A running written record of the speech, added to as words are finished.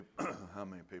How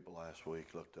many people last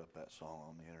week looked up that song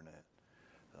on the internet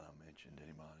that I mentioned?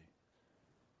 Anybody?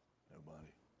 Nobody?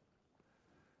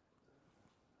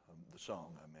 The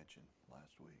song I mentioned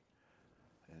last week.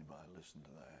 Anybody listen to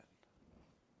that?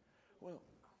 Well,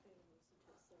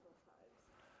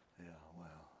 yeah,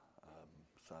 well,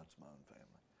 besides my own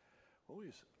family.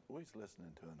 Always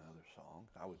listening to another song.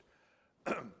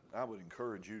 I would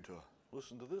encourage you to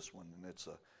listen to this one, and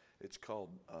it's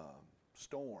called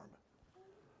Storm.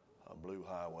 Blue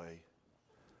Highway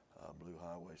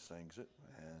sings it,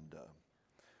 and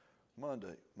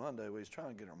Monday we was trying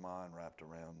to get our mind wrapped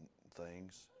around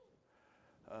things.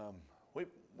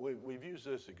 We've used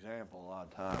this example a lot of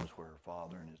times where a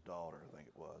father and his daughter, I think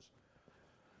it was,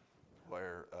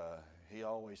 where he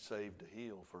always saved a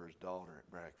heel for his daughter at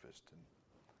breakfast, and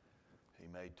he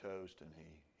made toast and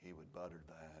he would butter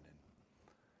that,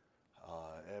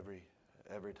 and every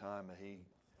time that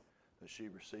she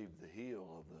received the heel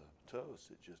of the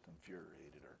toast, it just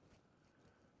infuriated her.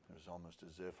 It was almost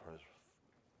as if her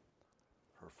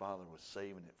father was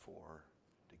saving it for her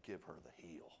to give her the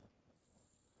heel.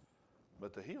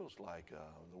 But the heel's like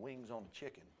the wings on a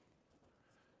chicken.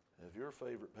 If your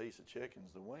favorite piece of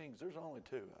chicken's the wings, there's only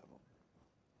two of them.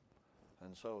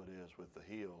 And so it is with the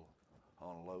heel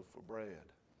on a loaf of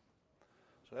bread.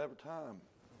 So every time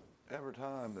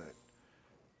that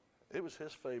it was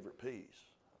his favorite piece.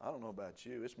 I don't know about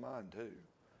you, it's mine too.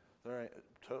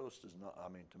 Toast is not,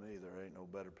 to me, there ain't no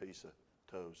better piece of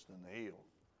toast than the heel.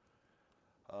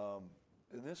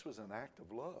 And this was an act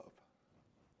of love.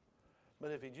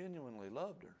 But if he genuinely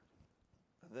loved her,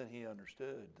 then he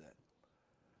understood that,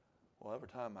 well, every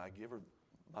time I give her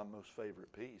my most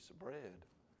favorite piece of bread,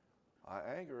 I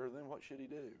anger her, then what should he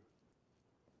do?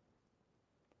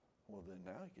 Well, then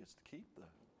now he gets to keep the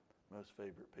most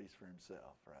favorite piece for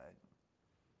himself, right?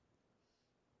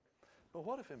 But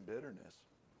what if in bitterness,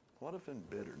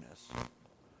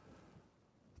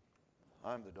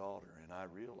 I'm the daughter and I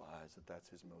realize that that's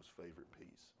his most favorite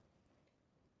piece.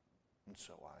 And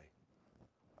so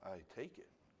I take it.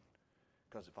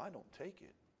 Because if I don't take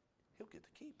it, he'll get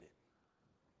to keep it.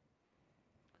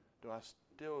 Do I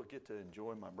still get to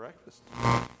enjoy my breakfast?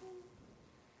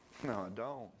 No, I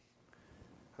don't.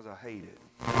 Because I hate it.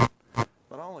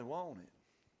 But I only want it.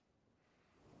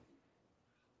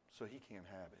 So he can't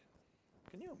have it.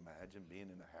 Can you imagine being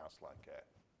in a house like that?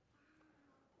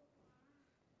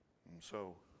 And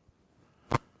so,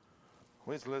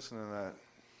 we was listening to that.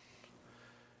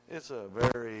 It's a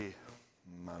very,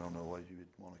 I don't know what you would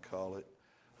want to call it.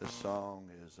 This song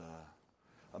is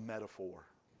a metaphor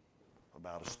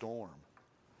about a storm.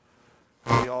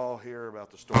 We all hear about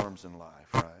the storms in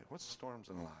life, right? What's the storms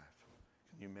in life?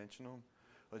 Can you mention them?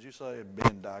 Would you say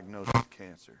being diagnosed with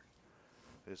cancer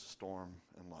is a storm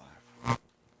in life?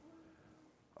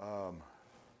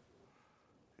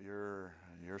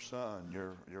 Your son,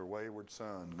 your wayward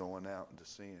son going out into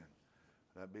sin,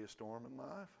 would that be a storm in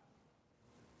life?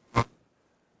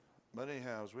 But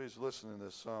anyhow, as we was listening to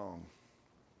this song,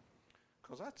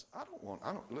 because I don't want to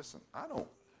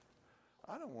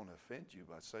offend you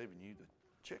by saving you the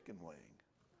chicken wing.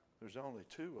 There's only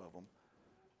two of them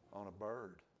on a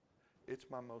bird. It's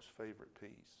my most favorite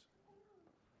piece.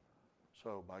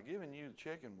 So by giving you the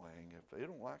chicken wing, if they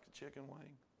don't like the chicken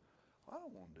wing, I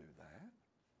don't want to do that.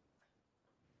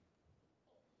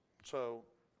 So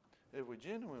if we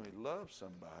genuinely love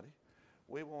somebody,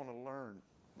 we want to learn.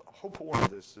 The whole point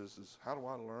of this is how do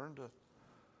I learn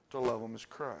to love them as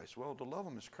Christ? Well, to love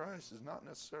them as Christ is not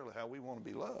necessarily how we want to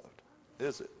be loved,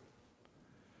 is it?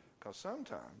 Because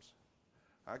sometimes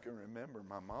I can remember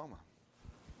my mama.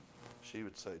 She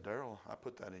would say, Daryl, I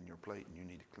put that in your plate and you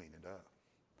need to clean it up.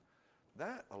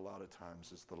 That, a lot of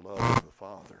times, is the love of the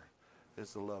Father,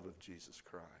 is the love of Jesus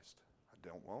Christ. I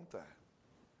don't want that.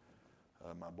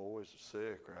 My boys are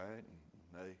sick, right?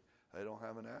 And they don't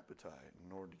have an appetite.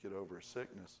 In order to get over a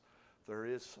sickness, there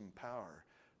is some power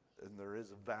and there is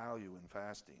a value in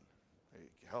fasting. It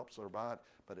helps our body,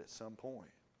 but at some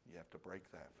point, you have to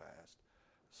break that fast.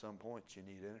 At some point, you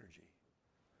need energy.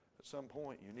 At some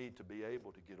point, you need to be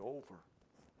able to get over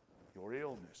your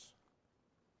illness.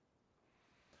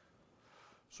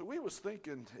 So we was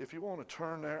thinking, if you want to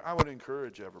turn there, I would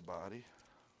encourage everybody.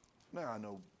 Now, I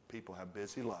know people have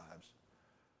busy lives,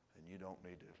 and you don't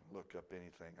need to look up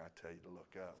anything I tell you to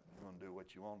look up. You're going to do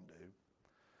what you want to do.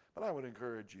 But I would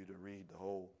encourage you to read the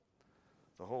whole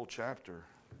chapter.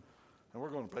 And we're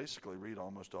going to basically read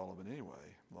almost all of it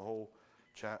anyway. The whole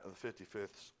the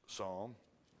 55th Psalm.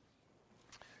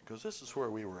 Because this is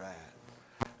where we were at.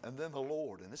 And then the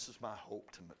Lord, and this is my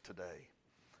hope today,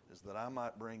 is that I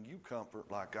might bring you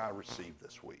comfort like I received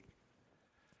this week.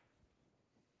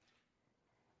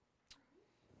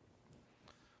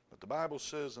 But the Bible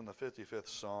says in the 55th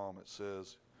Psalm, it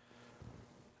says,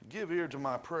 "Give ear to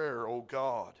my prayer, O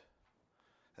God,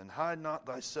 and hide not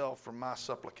thyself from my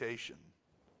supplication.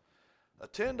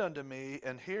 Attend unto me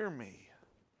and hear me.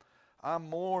 I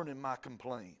mourn in my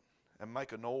complaint and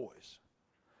make a noise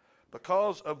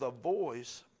because of the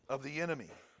voice of the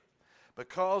enemy,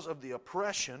 because of the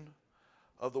oppression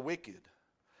of the wicked.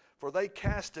 For they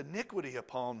cast iniquity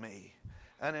upon me,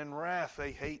 and in wrath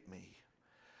they hate me.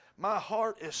 My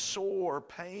heart is sore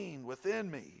pain within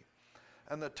me,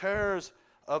 and the terrors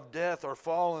of death are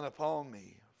fallen upon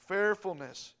me.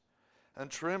 Fearfulness and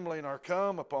trembling are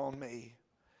come upon me,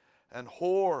 and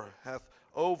horror hath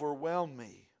overwhelmed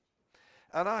me.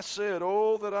 And I said,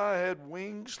 Oh, that I had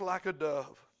wings like a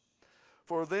dove,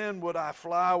 for then would I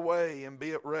fly away and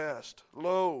be at rest.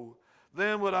 Lo,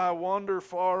 then would I wander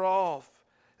far off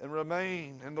and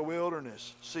remain in the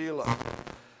wilderness. Selah.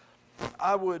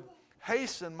 I would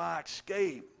hasten my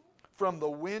escape from the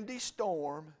windy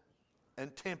storm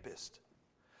and tempest.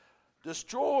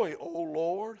 Destroy, O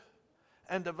Lord,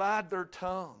 and divide their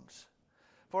tongues.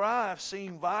 For I have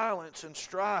seen violence and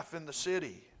strife in the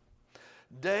city.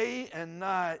 Day and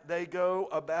night they go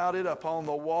about it upon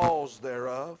the walls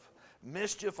thereof.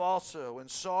 Mischief also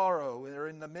and sorrow are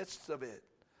in the midst of it.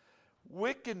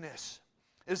 Wickedness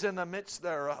is in the midst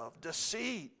thereof.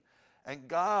 Deceit and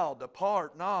guile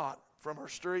depart not from her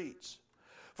streets.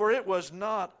 For it was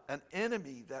not an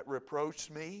enemy that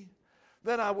reproached me,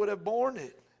 then I would have borne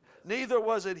it. Neither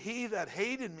was it he that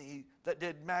hated me that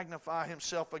did magnify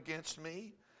himself against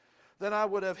me, then I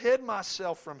would have hid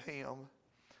myself from him.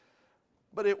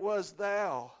 But it was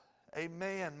thou, a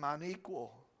man, mine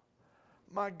equal,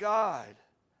 my guide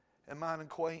and mine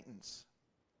acquaintance.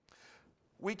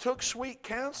 We took sweet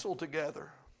counsel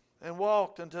together and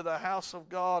walked into the house of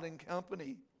God in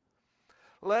company.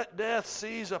 Let death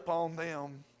seize upon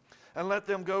them, and let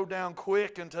them go down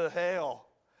quick into hell,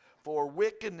 for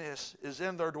wickedness is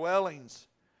in their dwellings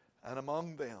and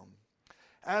among them.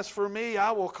 As for me, I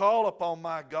will call upon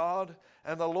my God,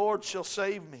 and the Lord shall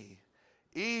save me.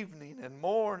 Evening and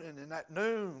morning and at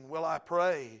noon will I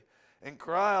pray, and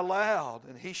cry aloud,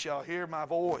 and he shall hear my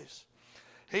voice.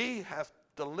 He hath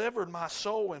delivered my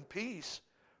soul in peace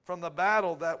from the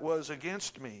battle that was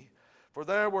against me, for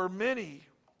there were many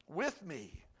with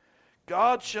me.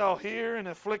 God shall hear and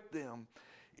afflict them,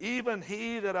 even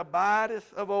he that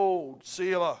abideth of old,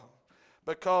 Selah,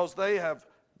 because they have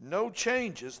no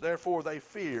changes, therefore they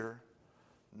fear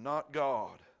not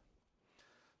God.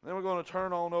 Then we're going to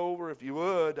turn on over, if you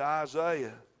would, to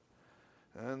Isaiah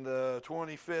and the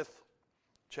 25th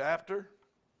chapter.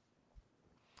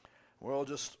 We'll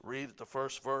just read the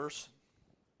first verse,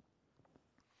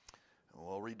 and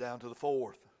we'll read down to the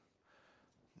 4th.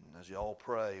 And as you all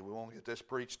pray, we want to get this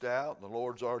preached out. The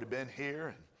Lord's already been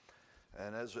here,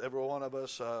 and as every one of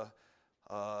us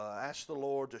ask the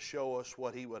Lord to show us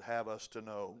what he would have us to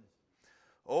know.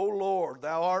 O Lord,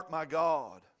 thou art my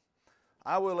God.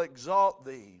 I will exalt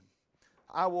thee.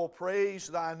 I will praise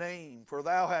thy name, for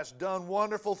thou hast done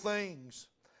wonderful things.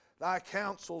 Thy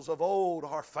counsels of old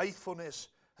are faithfulness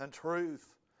and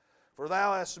truth. For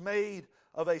thou hast made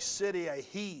of a city a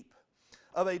heap,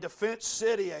 of a defenced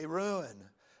city a ruin,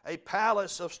 a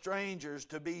palace of strangers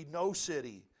to be no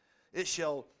city. It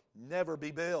shall never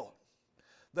be built.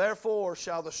 Therefore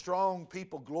shall the strong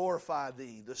people glorify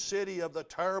thee. The city of the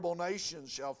terrible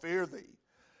nations shall fear thee.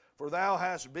 For thou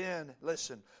hast been,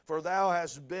 listen, for thou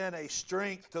hast been a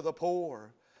strength to the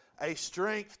poor, a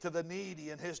strength to the needy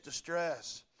in his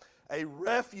distress, a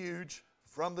refuge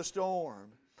from the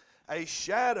storm, a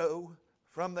shadow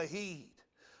from the heat,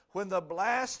 when the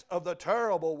blast of the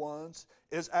terrible ones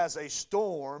is as a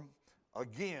storm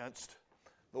against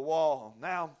the wall.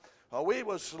 Now, we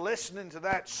was listening to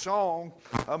that song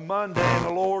on Monday, and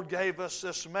the Lord gave us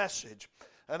this message.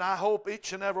 And I hope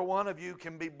each and every one of you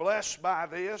can be blessed by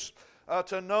this,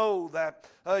 to know that,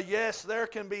 yes, there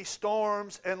can be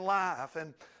storms in life.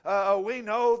 And we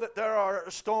know that there are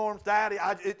storms. Daddy,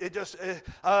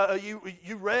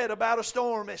 you read about a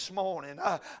storm this morning.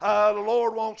 The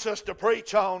Lord wants us to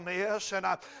preach on this. And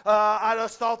I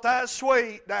just thought that's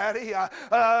sweet, Daddy,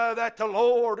 that the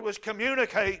Lord was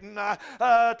communicating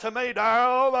to me,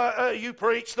 Darrell, you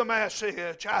preach the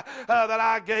message that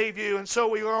I gave you, and so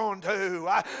we were on to.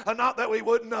 Not that we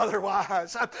wouldn't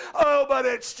otherwise. But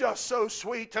it's just so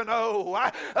sweet to know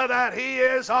that He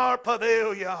is our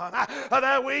pavilion,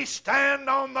 that we we stand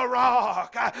on the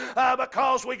rock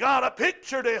because we got a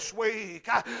picture this week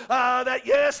that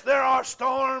yes, there are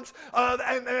storms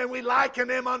and we liken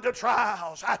them unto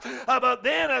trials. But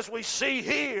then as we see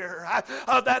here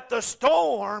that the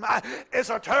storm is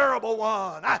a terrible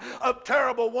one, of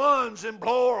terrible ones in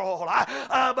plural.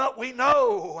 But we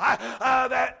know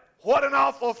that what an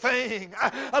awful thing,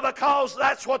 because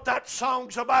that's what that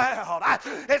song's about.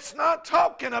 It's not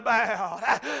talking about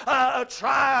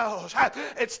trials.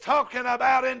 It's talking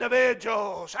about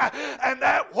individuals. And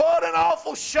that what an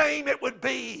awful shame it would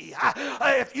be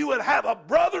if you would have a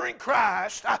brother in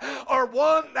Christ or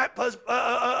one that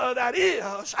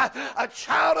is a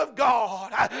child of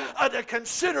God to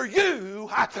consider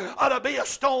you to be a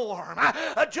storm.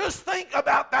 Just think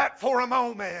about that for a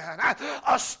moment.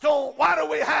 A storm. Why do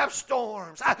we have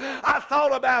storms? I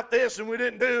thought about this and we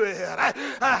didn't do it.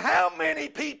 How many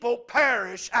people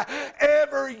perish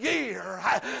every year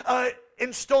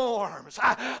in storms,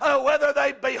 whether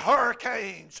they be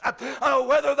hurricanes,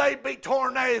 whether they be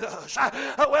tornadoes,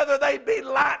 whether they be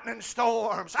lightning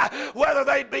storms, whether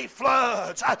they be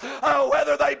floods,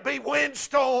 whether they be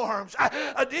windstorms.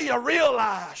 Do you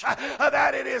realize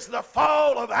that it is the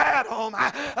fall of Adam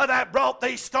that brought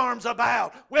these storms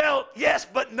about? Well, yes,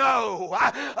 but no.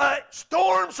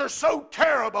 Storms are so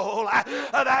terrible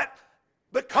that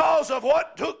because of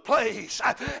what took place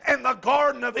in the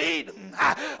Garden of Eden,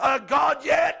 God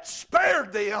yet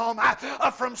spared them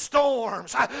from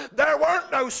storms. There weren't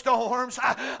no storms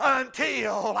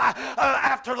until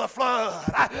after the flood.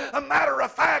 A matter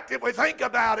of fact, if we think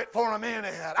about it for a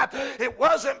minute, it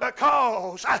wasn't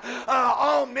because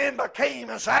all men became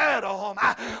as Adam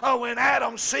when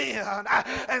Adam sinned,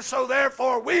 and so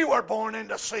therefore we were born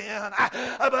into sin,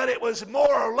 but it was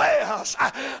more or less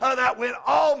that when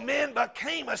all men became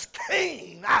as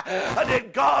Cain,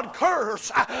 did God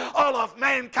curse all of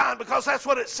mankind, because that's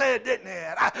what it said, didn't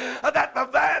it?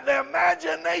 That the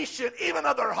imagination even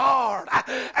of their heart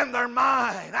and their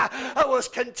mind was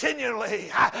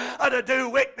continually to do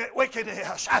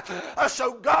wickedness.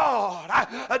 So God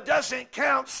doesn't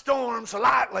count storms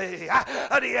lightly.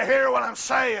 Do you hear what I'm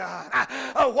saying?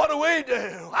 What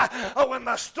do? When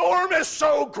the storm is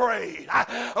so great,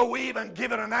 we even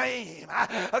give it a name,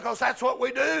 because that's what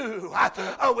we do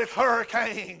with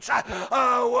hurricanes.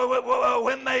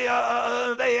 When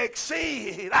they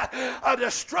exceed a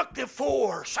destructive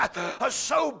force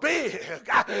so big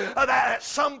that at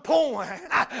some point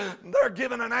they're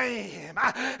given a name,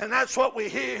 and that's what we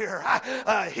hear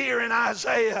here in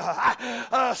Isaiah.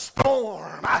 A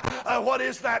storm. What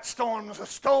is that storm? A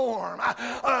storm.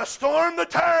 A storm, the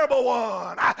terrible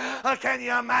one. Can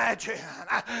you imagine?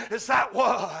 Is that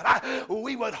what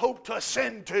we would hope to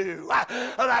ascend to?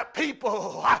 That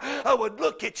people would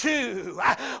look at you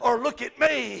or look at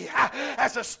me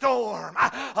as a storm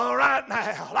right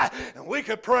now, and we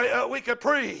could pray. We could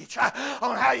preach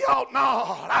on how you ought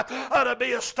not to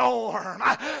be a storm.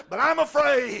 But I'm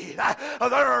afraid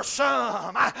there are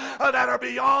some that are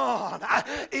beyond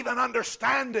even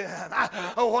understanding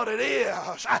what it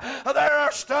is. There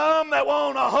are some that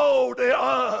want to hold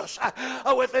us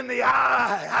within the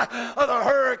eye of the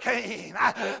hurricane.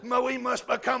 We must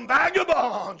become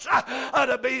vagabonds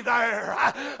to be there,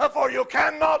 for you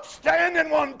cannot stand in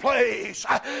one place.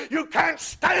 You can't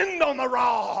stand on the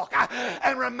rock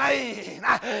and remain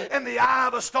in the eye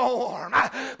of a storm.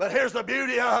 But here's the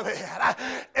beauty of it.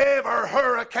 Every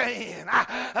hurricane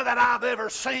that I've ever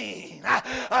seen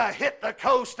hit the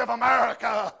coast of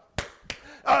America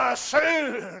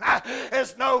soon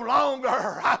is no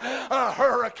longer a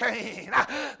hurricane.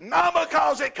 Not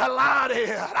because it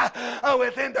collided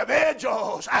with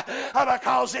individuals,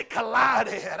 because it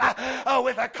collided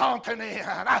with a continent.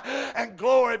 And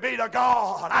glory be to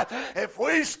God. If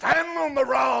we stand on the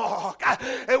rock,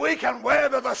 we can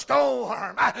weather the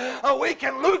storm. We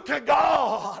can look to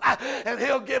God, and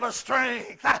He'll give us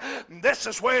strength. This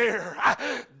is where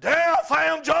Dale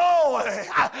found joy,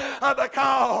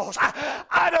 because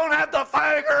I don't have to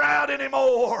figure out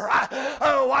anymore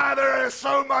why there is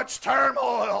so much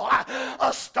turmoil.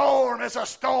 A storm is a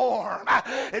storm.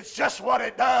 It's just what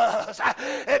it does.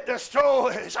 It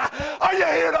destroys. Are you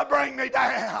here to bring me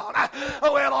down?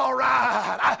 Well, all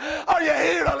right. Are you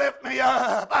here to lift me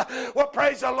up? Well,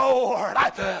 praise the Lord.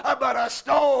 But a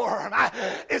storm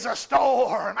is a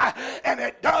storm, and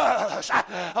it does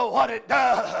what it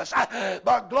does.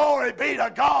 But glory be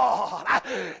to God.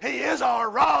 He is our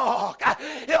rock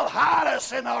He'll hide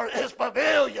us in His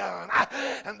pavilion.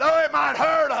 And though it might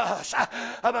hurt us,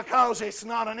 because it's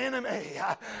not an enemy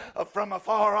from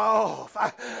afar off,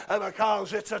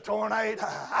 because it's a tornado.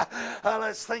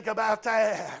 Let's think about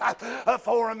that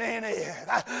for a minute.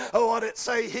 What it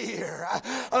say here?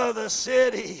 The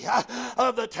city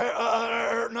of the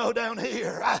down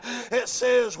here it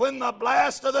says, when the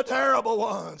blast of the terrible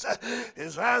ones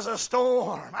is as a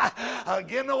storm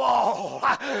again the wall.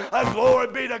 Glory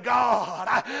be to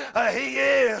God. He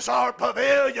is our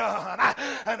pavilion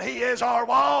and He is our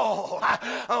wall.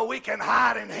 We can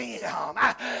hide in Him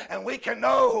and we can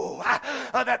know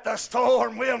that the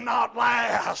storm will not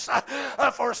last.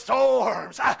 For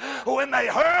storms, when they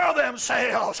hurl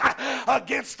themselves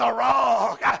against the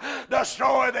rock,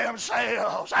 destroy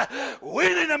themselves. We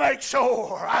need to make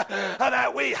sure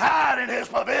that we hide in His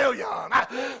pavilion.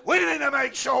 We need to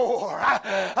make sure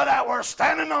that we're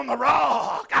standing on the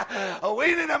rock.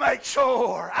 We need to make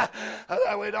sure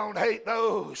that we don't hate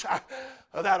those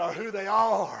that are who they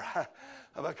are,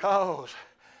 because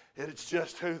it's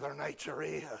just who their nature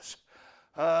is.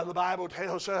 The Bible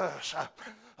tells us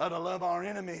to love our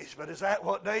enemies, but is that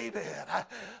what David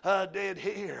did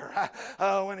here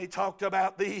when he talked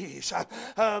about these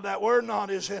that were not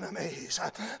his enemies,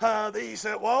 these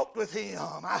that walked with him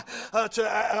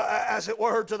as it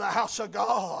were to the house of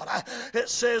God? It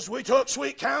says, we took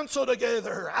sweet counsel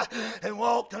together and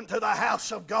walked unto the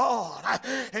house of God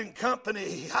in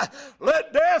company.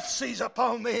 Let death seize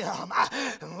upon them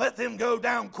and let them go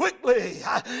down quickly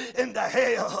into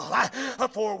hell,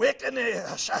 for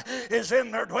wickedness is in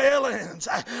their dwellings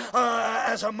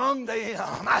as among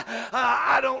them.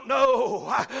 I don't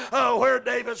know where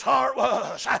David's heart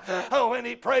was when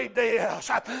he prayed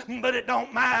this, but it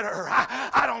don't matter.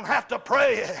 I don't have to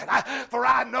pray it, for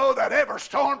I know that every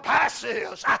storm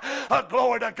passes.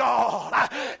 Glory to God.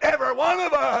 Every one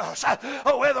of us,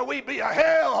 whether we be a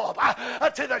help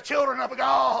to the children of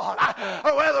God,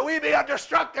 or whether we be a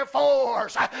destructive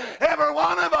force, every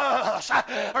one of us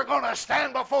are going to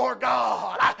stand before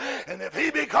God. And if He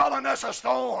be calling us a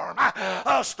storm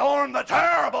the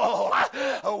terrible,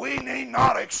 we need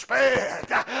not expect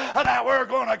that we're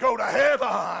going to go to heaven.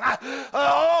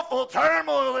 Awful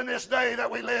turmoil in this day that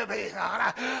we live in.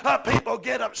 People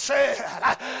get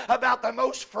upset about the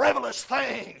most frivolous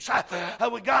things.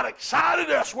 We got excited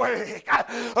this week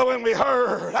when we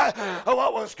heard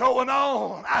what was going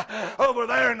on over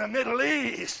there in the Middle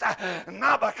East,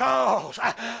 not because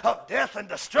of death and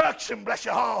destruction, bless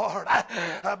your heart,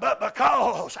 but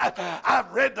because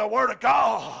I've read the Word of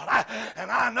God and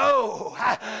I know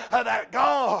that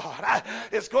God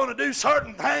is going to do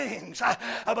certain things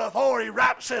before He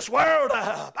wraps this world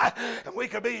up, and we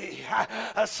could be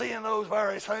seeing those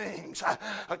very things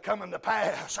coming to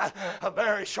pass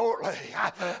very shortly.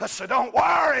 So don't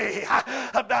worry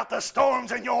about the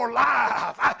storms in your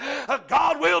life.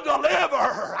 God will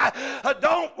deliver.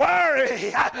 Don't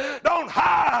worry. Don't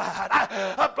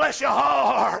hide. Bless your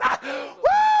heart.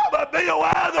 But be a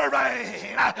weather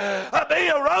vane, be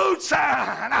a road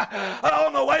sign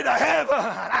on the way to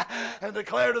heaven, and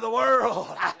declare to the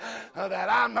world that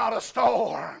I'm not a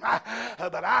storm,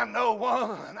 but I'm no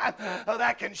one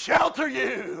that can shelter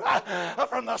you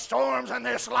from the storms in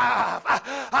this life.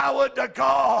 I would to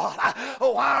God,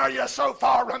 why are you so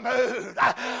far removed?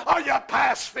 Are you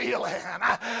past feeling?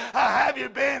 Have you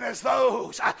been as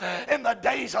those in the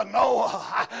days of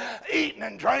Noah, eating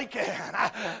and drinking,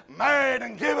 married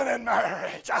and given in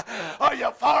marriage? Are you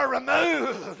far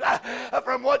removed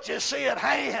from what you see at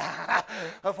hand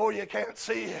before you can't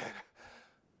see it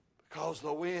because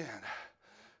the wind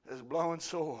is blowing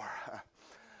sore?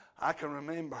 I can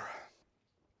remember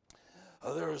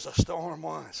there was a storm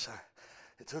once.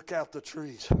 It took out the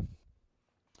trees.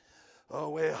 Oh,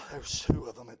 well, there's two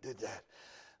of them that did that.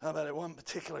 But at one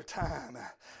particular time,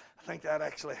 I think that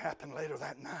actually happened later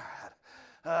that night.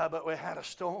 But we had a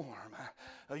storm.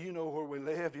 You know where we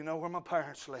live. You know where my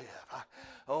parents live.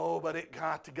 But it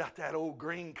got that old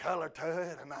green color to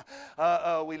it.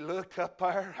 And we looked up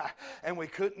there and we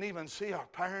couldn't even see our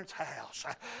parents' house.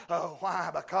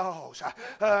 Why? Because,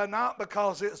 not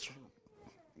because it's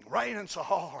raining so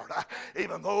hard,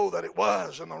 even though that it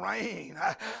was, and the rain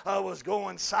was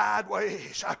going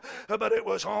sideways, but it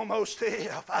was almost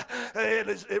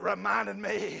it reminded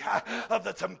me of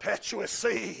the tempestuous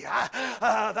sea,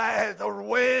 the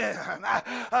wind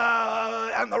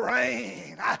and the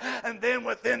rain, and then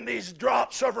within these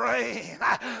drops of rain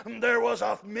there was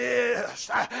a mist,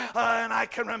 and I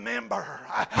can remember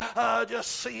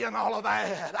just seeing all of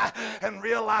that and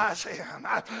realizing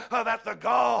that the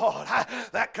God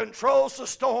that that controls the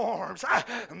storms.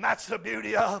 And that's the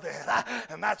beauty of it.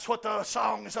 And that's what the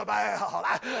song is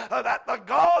about. That the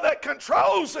God that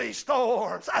controls these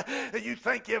storms. You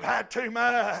think you've had too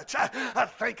much.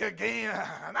 Think again.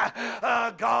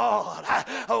 God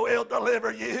will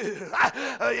deliver you.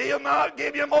 He'll not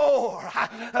give you more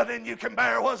than you can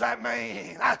bear. What does that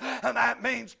mean? And that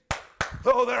means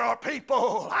though there are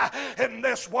people in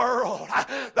this world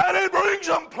that it brings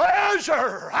them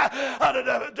pleasure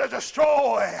to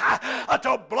destroy,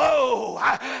 to blow,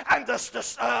 and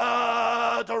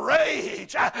to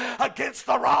rage against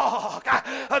the rock,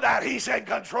 that he's in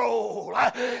control.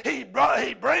 He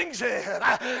brings it.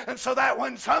 And so that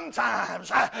when sometimes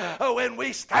when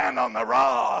we stand on the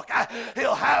rock,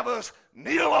 he'll have us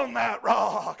kneel on that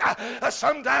rock.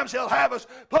 Sometimes he'll have us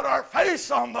put our face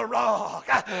on the rock.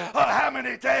 How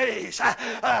many days?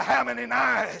 How many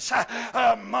nights?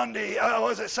 Monday,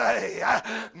 what does it say?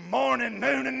 Morning,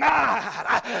 noon, and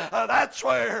night. That's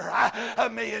where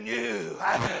me and you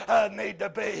need to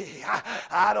be.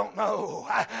 I don't know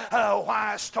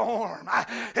why a storm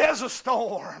is a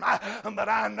storm, but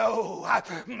I know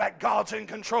that God's in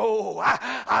control.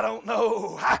 I don't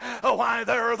know why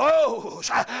there are those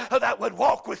that would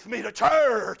walk with me to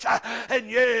church and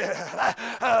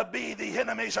yet be the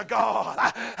enemies of God.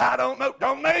 I don't know.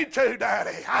 Don't need to,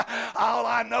 Daddy. All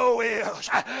I know is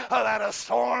that a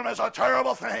storm is a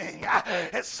terrible thing.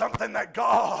 It's something that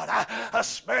God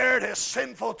spared his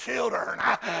sinful children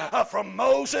from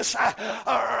Moses,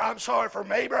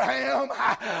 from Abraham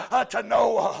to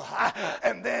Noah.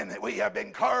 And then we have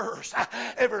been cursed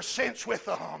ever since with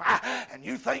them. And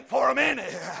you think for a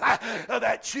minute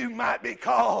that you might be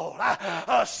called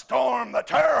a storm the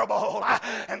terrible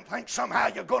and think somehow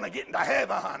you're going to get into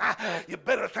heaven. You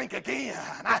better think again.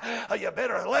 You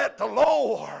better let the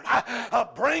Lord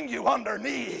bring you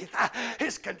underneath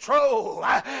his control.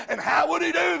 And how would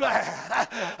he do that?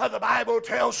 The Bible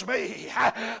tells me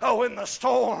when the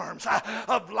storms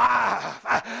of life,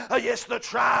 yes, the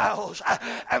trials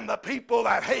and the people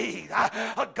that hate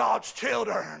God's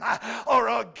children or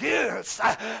against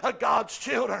God's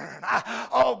children,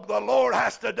 all the Lord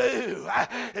has to do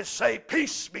is say,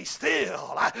 peace, be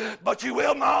still, but you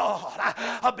will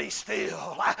not be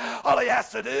still. All he has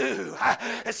to do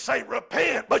is say,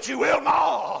 repent, but you will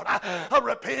not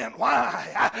repent.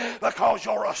 Why? Because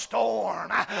you're a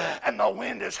storm and the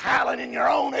wind is howling in your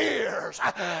own ears.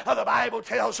 The Bible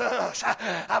tells us,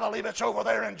 I believe it's over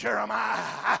there in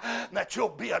Jeremiah, that you'll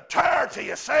be a terror to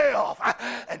yourself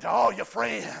and to all your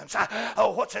friends.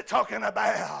 What's it talking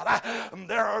about?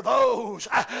 There are those,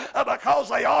 because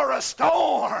they are a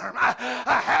storm,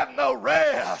 have no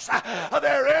rest.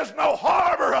 There is no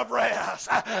harbor of rest.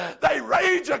 They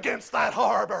rage against that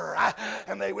harbor,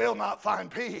 and they will not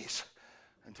find peace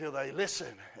until they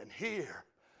listen and hear.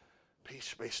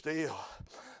 Peace, be still.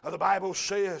 The Bible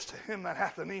says, to him that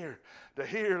hath an ear to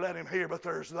hear, let him hear. But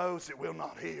there's those that will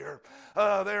not hear.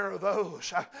 There are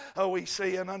those we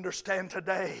see and understand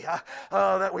today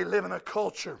that we live in a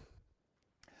culture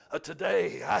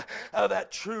today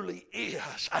that truly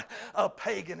is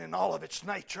pagan in all of its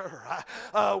nature.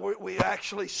 We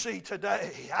actually see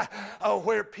today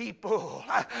where people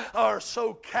are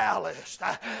so calloused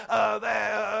that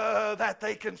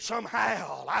they can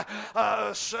somehow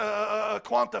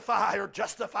quantify or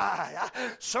justify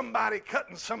somebody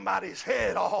cutting somebody's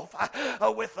head off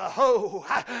with a hoe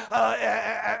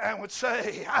and would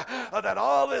say that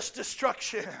all this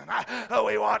destruction,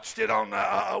 we watched it on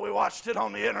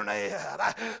the internet.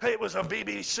 It was a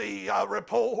BBC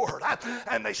report,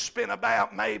 and they spent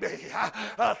about maybe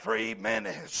 3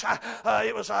 minutes.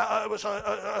 It was a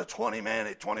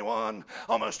 20-minute, 21,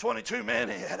 almost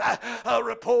 22-minute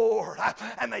report,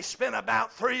 and they spent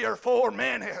about 3 or 4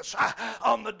 minutes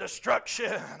on the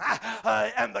destruction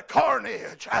and the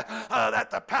carnage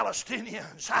that the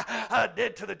Palestinians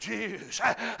did to the Jews.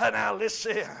 Now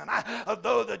listen,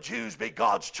 though the Jews be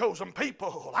God's chosen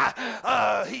people,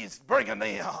 he's bringing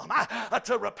them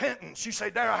to repentance. You say,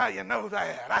 Darrell, how you know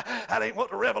that? That ain't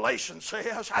what the Revelation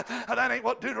says. That ain't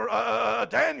what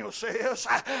Daniel says.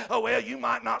 Well, you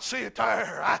might not see it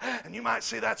there, and you might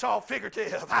see that's all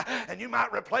figurative, and you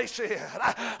might replace it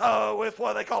with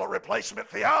what they call a replacement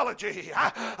theology.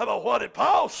 But what did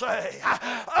Paul say?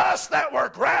 Us that were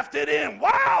grafted in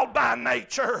wild by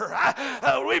nature,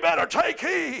 we better take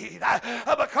heed,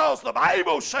 because the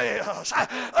Bible says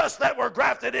us that were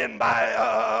grafted in by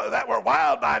that were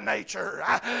wild by nature,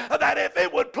 that if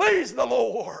it would please the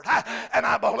Lord, and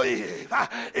I believe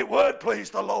it would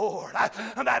please the Lord,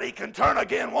 that he can turn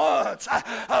again once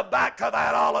back to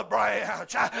that olive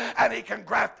branch, and he can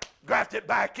graft grafted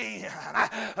back in.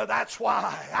 That's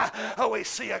why we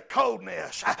see a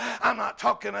coldness. I'm not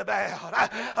talking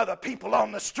about the people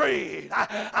on the street.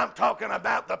 I'm talking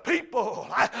about the people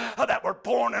that were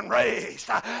born and raised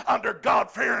under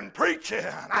God-fearing preaching,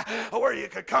 where you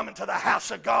could come into the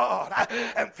house of God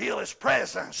and feel His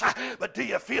presence. But do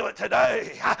you feel it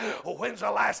today? When's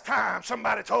the last time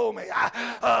somebody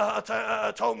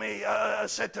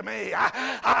said to me,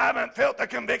 I haven't felt the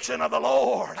conviction of the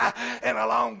Lord in a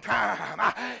long time?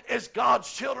 Is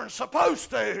God's children supposed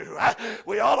to?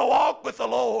 We ought to walk with the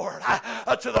Lord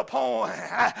to the point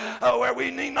where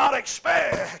we need not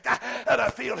expect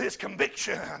to feel His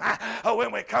conviction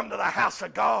when we come to the house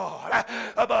of God.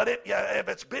 But if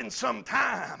it's been some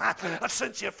time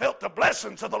since you felt the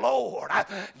blessings of the Lord,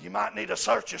 you might need to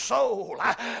search your soul,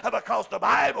 because the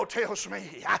Bible tells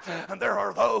me there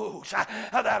are those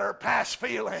that are past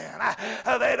feeling.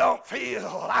 They don't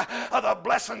feel the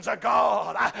blessings of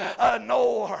God,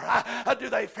 nor do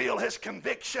they feel His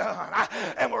conviction.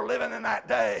 And we're living in that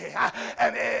day,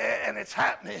 and it's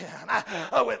happening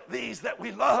with these that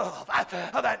we love,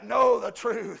 that know the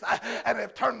truth and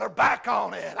have turned their back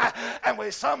on it. And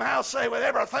we somehow say with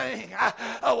everything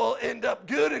will end up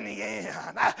good in the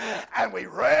end. And we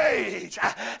rage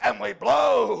and we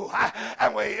blow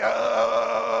and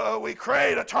we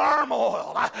create a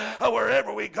turmoil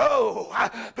wherever we go.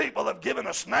 People have given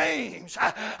us names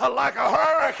like a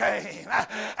hurricane,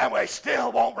 and we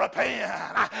still won't repent.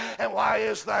 And why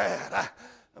is that?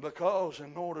 Because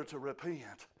in order to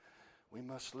repent, we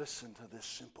must listen to this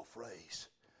simple phrase: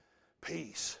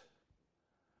 peace,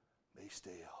 be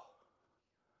still.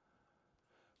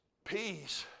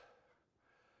 Peace,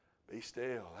 be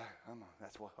still.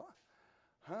 That's what?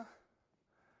 Huh?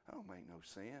 That don't make no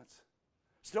sense.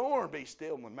 Storm, be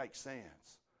still would make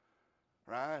sense,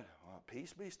 right? Well,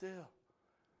 peace, be still.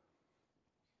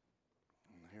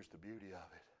 And here's the beauty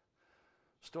of it.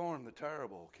 Storm the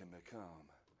terrible can become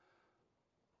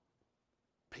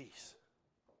peace.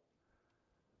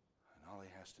 And all He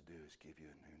has to do is give you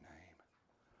a new name.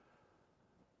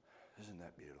 Isn't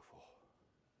that beautiful?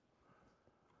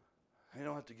 He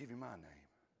don't have to give you my name.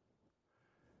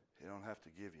 He don't have to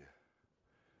give you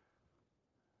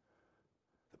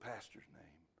the pastor's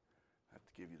name. I have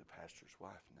to give you the pastor's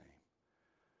wife's name.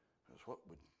 Because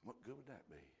what good would that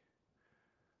be?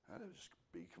 That would just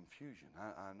be confusion.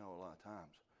 I know a lot of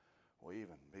times, well,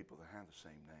 even people that have the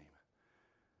same name.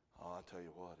 Oh, I tell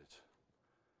you what,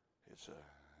 it's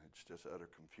just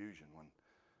utter confusion when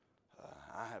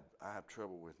I have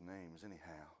trouble with names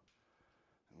anyhow.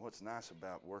 And what's nice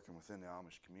about working within the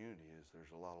Amish community is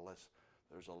there's a lot of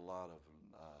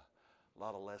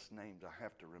less names I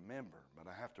have to remember, but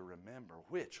I have to remember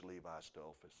which Levi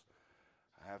Stolfus.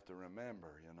 I have to remember,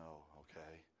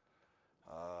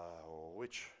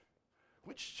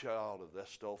 which child of the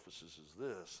Stolfuses is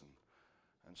this,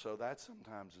 and so that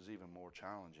sometimes is even more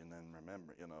challenging than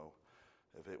remember.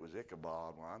 If it was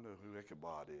Ichabod, well, I know who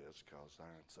Ichabod is because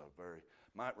that's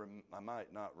I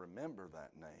might not remember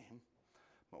that name,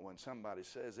 but when somebody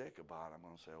says Ichabod, I'm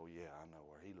going to say, oh yeah, I know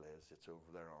where he lives. It's over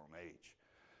there on H.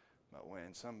 But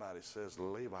when somebody says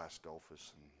Levi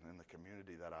Stolfus in the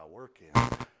community that I work in,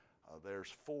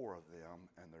 there's 4 of them,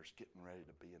 and there's getting ready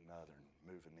to be another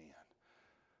moving in.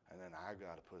 And then I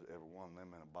got to put every one of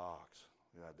them in a box.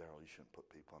 Yeah, Daryl, you shouldn't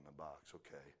put people in the box.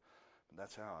 Okay. But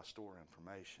that's how I store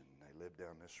information. They live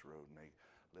down this road, and they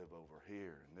live over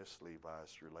here, and this Levi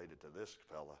is related to this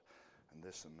fella, and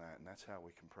this and that, and that's how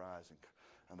we comprise,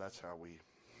 and that's how we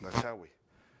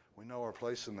know our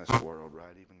place in this world,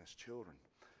 right? Even as children.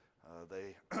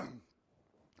 They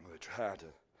try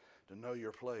to know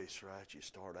your place, right? You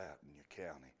start out in your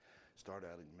county. Start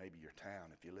out in maybe your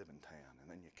town if you live in town, and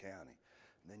then your county,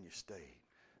 and then your state.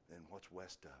 Then what's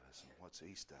west of us, and what's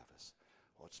east of us,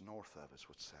 what's north of us,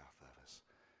 what's south of us.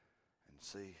 And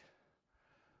see,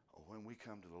 when we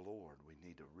come to the Lord, we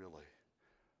need to really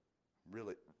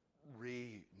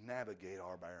re-navigate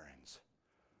our bearings.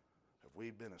 If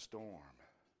we've been a storm,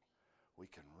 we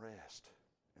can rest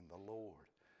in the Lord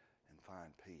and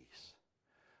find peace.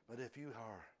 But if you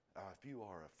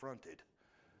are affronted,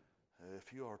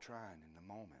 if you are trying in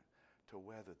the moment to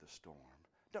weather the storm,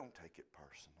 don't take it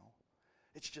personal.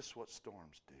 It's just what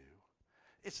storms do.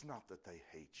 It's not that they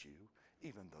hate you,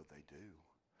 even though they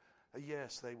do.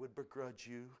 Yes, they would begrudge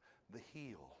you the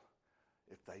heel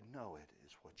if they know it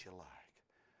is what you like.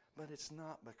 But it's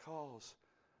not because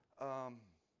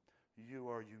you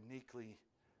are uniquely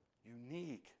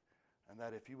unique, and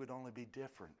that if you would only be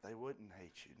different, they wouldn't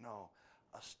hate you. No,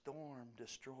 a storm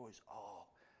destroys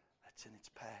all that's in its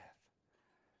path.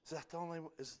 Is that the only?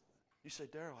 You say,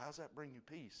 Daryl, how's that bring you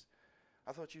peace?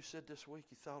 I thought you said this week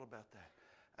you thought about that.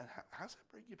 And how's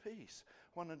that bring you peace?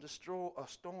 Want to destroy a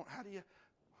storm? How do you?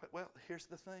 Well, here's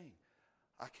the thing.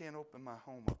 I can't open my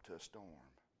home up to a storm.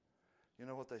 You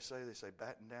know what they say? They say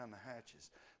batten down the hatches.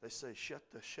 They say shut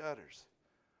the shutters.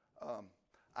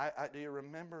 Do you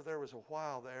remember there was a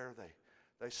while there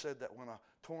they said that when a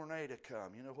tornado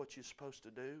come, you know what you're supposed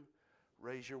to do?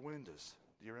 Raise your windows.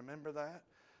 Do you remember that?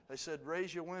 They said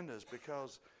raise your windows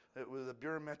because with the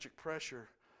barometric pressure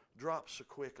drops so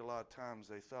quick a lot of times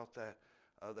they thought that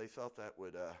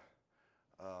would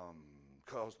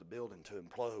cause the building to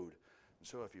implode. And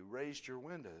so if you raised your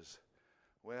windows,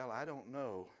 well, I don't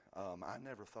know. I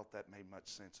never thought that made much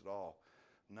sense at all.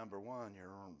 Number one, you're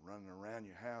running around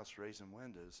your house raising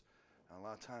windows. And a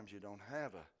lot of times you don't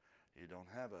have a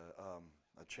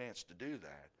chance to do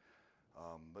that.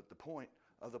 But the point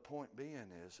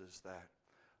being is that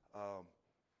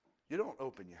you don't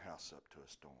open your house up to a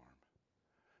storm,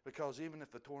 because even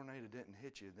if the tornado didn't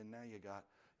hit you, then now you got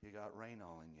rain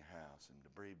all in your house and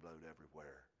debris blowed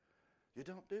everywhere. You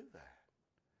don't do that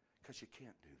because you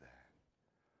can't do that.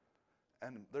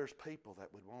 And there's people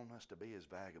that would want us to be as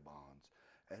vagabonds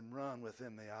and run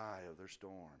within the eye of their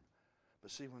storm.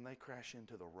 But see, when they crash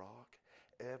into the rock,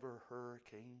 every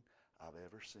hurricane I've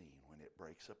ever seen, when it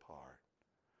breaks apart,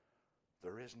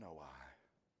 there is no eye.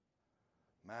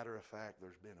 Matter of fact,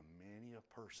 there's been many a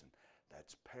person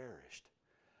that's perished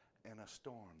in a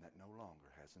storm that no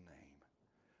longer has a name.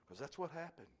 Because that's what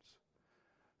happens.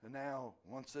 And now,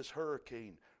 once this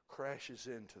hurricane crashes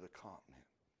into the continent,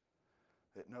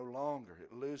 it no longer,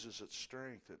 it loses its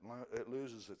strength, it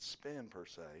loses its spin per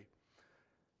se.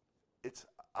 Its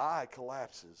eye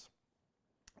collapses.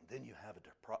 Then you have a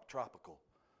tropical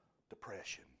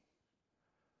depression.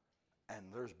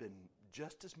 And there's been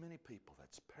just as many people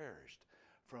that's perished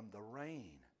from the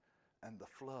rain and the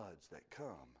floods that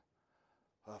come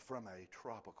from a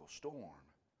tropical storm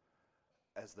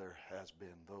as there has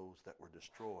been those that were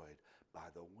destroyed by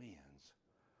the winds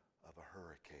of a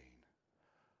hurricane.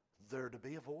 They're to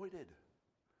be avoided.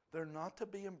 They're not to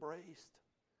be embraced.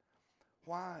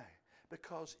 Why?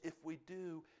 Because if we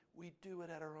do it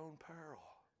at our own peril.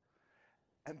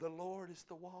 And the Lord is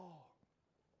the wall.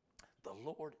 The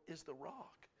Lord is the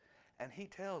rock. And He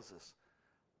tells us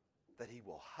that He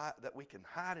will hide, that we can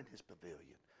hide in His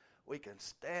pavilion. We can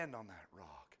stand on that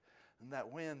rock. And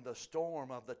that when the storm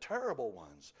of the terrible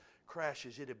ones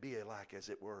crashes, it'll be like as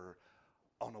it were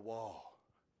on a wall.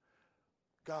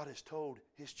 God has told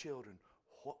His children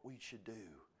what we should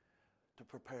do to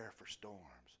prepare for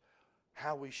storms,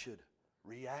 how we should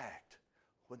react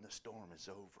when the storm is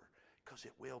over, because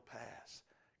it will pass.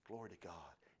 Glory to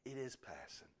God. It is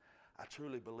passing. I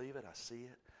truly believe it. I see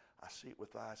it. I see it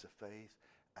with eyes of faith,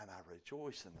 and I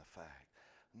rejoice in the fact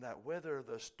that whether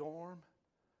the storm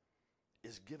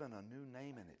is given a new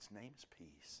name and its name is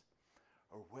peace,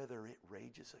 or whether it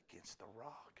rages against the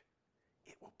rock,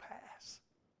 it will pass.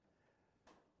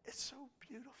 It's so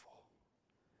beautiful.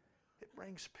 It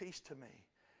brings peace to me.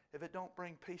 If it don't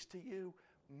bring peace to you,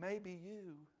 maybe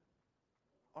you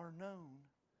are known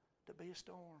to be a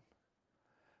storm.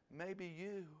 Maybe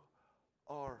you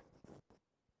are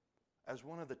as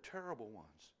one of the terrible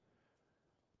ones.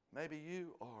 Maybe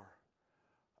you are.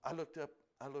 I looked up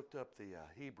the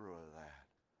Hebrew of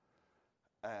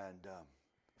that. And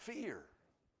fear,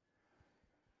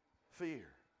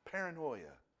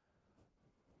 paranoia,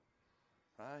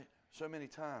 right? So many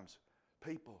times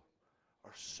people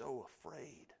are so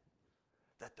afraid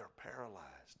that they're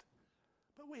paralyzed.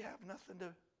 But we have nothing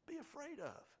to be afraid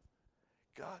of.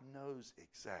 God knows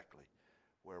exactly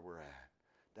where we're at.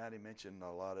 Daddy mentioned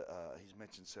he's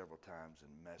mentioned several times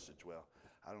in the message, well,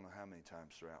 I don't know how many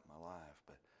times throughout my life,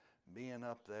 but being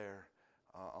up there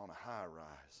on a high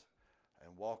rise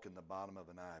and walking the bottom of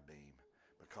an I-beam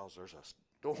because there's a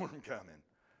storm coming.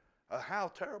 How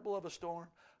terrible of a storm?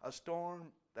 A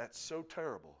storm that's so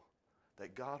terrible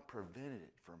that God prevented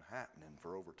it from happening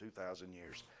for over 2,000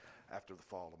 years after the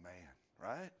fall of man,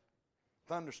 right?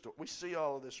 Thunderstorm. We see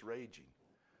all of this raging.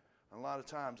 And a lot of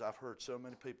times I've heard so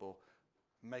many people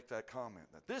make that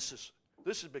comment that this is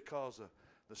because of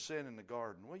the sin in the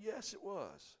garden. Well, yes, it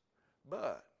was.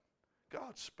 But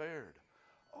God spared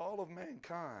all of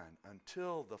mankind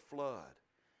until the flood.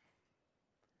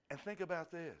 And think about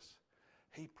this.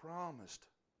 He promised,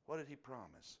 what did He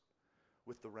promise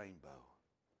with the rainbow?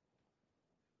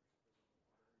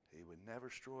 He would never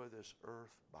destroy this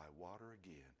earth by water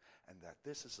again, and that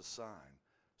this is a sign.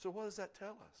 So what does that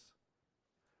tell us?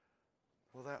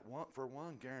 Well, that one, for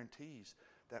one, guarantees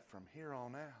that from here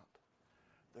on out,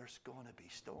 there's going to be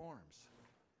storms,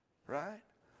 right?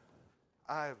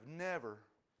 I've never,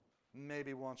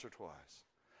 maybe once or twice,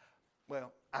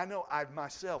 Well, I know I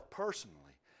myself personally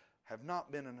have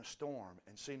not been in a storm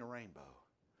and seen a rainbow.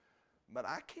 But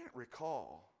I can't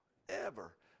recall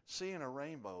ever seeing a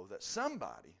rainbow that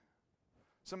somebody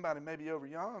maybe over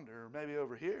yonder or maybe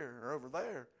over here or over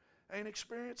there, ain't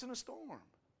experiencing a storm.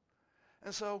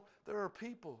 And so there are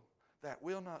people that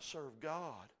will not serve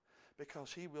God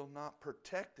because He will not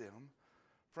protect them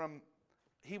from,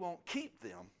 He won't keep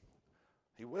them.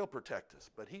 He will protect us,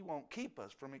 but He won't keep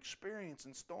us from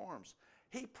experiencing storms.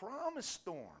 He promised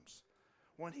storms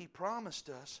when He promised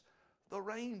us the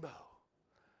rainbow.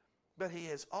 But He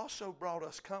has also brought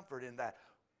us comfort in that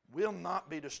we'll not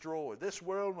be destroyed. This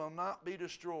world will not be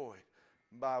destroyed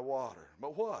by water.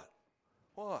 But what?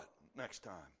 What next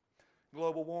time?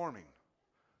 Global warming.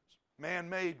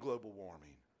 Man-made global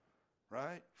warming.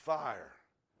 Right? Fire.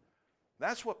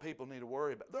 That's what people need to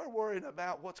worry about. They're worried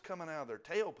about what's coming out of their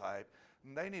tailpipe,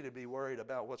 and they need to be worried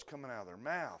about what's coming out of their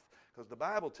mouth. Because the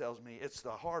Bible tells me it's the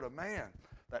heart of man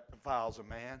that defiles a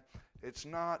man. It's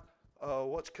not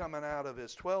what's coming out of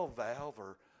his 12 valve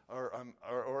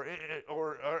or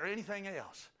anything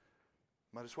else.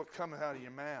 But it's what's coming out of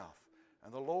your mouth.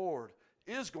 And the Lord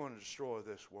is going to destroy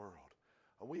this world.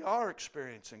 We are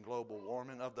experiencing global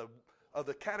warming of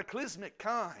the cataclysmic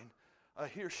kind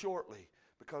here shortly.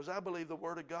 Because I believe the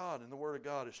Word of God, and the Word of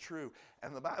God is true.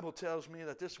 And the Bible tells me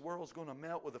that this world's going to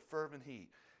melt with a fervent heat.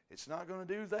 It's not going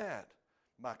to do that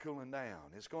by cooling down.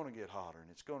 It's going to get hotter,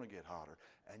 and it's going to get hotter.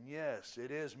 And yes,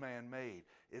 it is man-made.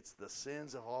 It's the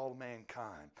sins of all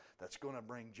mankind that's going to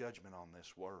bring judgment on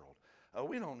this world.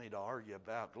 We don't need to argue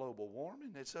about global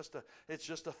warming. It's just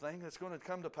a thing that's going to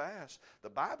come to pass. The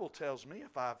Bible tells me,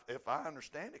 if I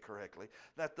understand it correctly,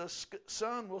 that the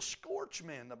sun will scorch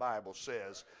men, the Bible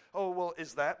says. Oh, well,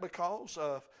 is that because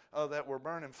of that we're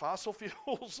burning fossil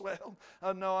fuels? Well,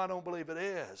 no, I don't believe it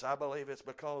is. I believe it's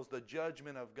because the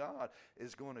judgment of God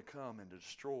is going to come and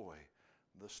destroy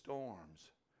the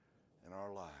storms in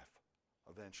our life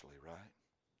eventually, right?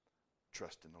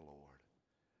 Trust in the Lord.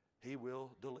 He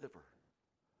will deliver.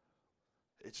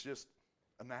 It's just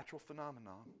a natural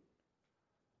phenomenon.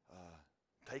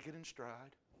 Take it in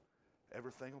stride.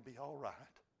 Everything will be all right.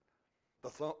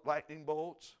 The lightning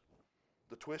bolts,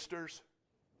 the twisters,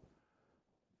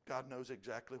 God knows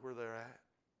exactly where they're at.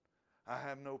 I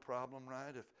have no problem,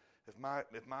 right? If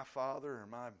my father or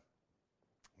my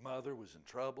mother was in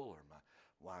trouble, or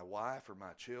my wife or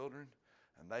my children,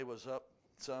 and they was up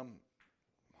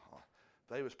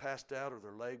they was passed out or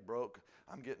their leg broke,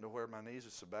 I'm getting to where my knees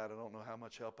are so bad I don't know how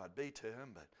much help I'd be to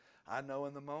him, but I know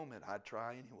in the moment I'd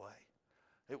try anyway.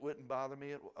 It wouldn't bother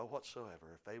me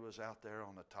whatsoever if they was out there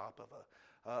on the top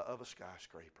of a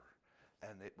skyscraper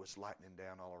and it was lightning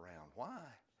down all around. Why?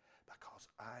 Because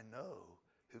I know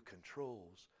who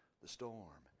controls the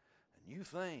storm. And you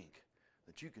think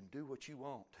that you can do what you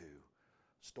want to,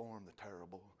 storm the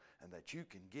terrible, and that you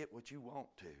can get what you want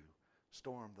to,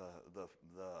 storm the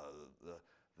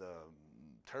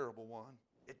terrible one.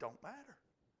 It don't matter.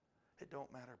 It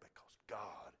don't matter because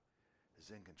God is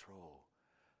in control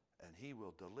and He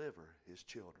will deliver His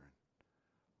children.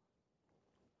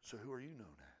 So who are you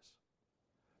known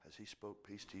as? Has He spoke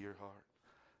peace to your heart?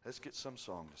 Let's get some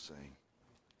song to sing.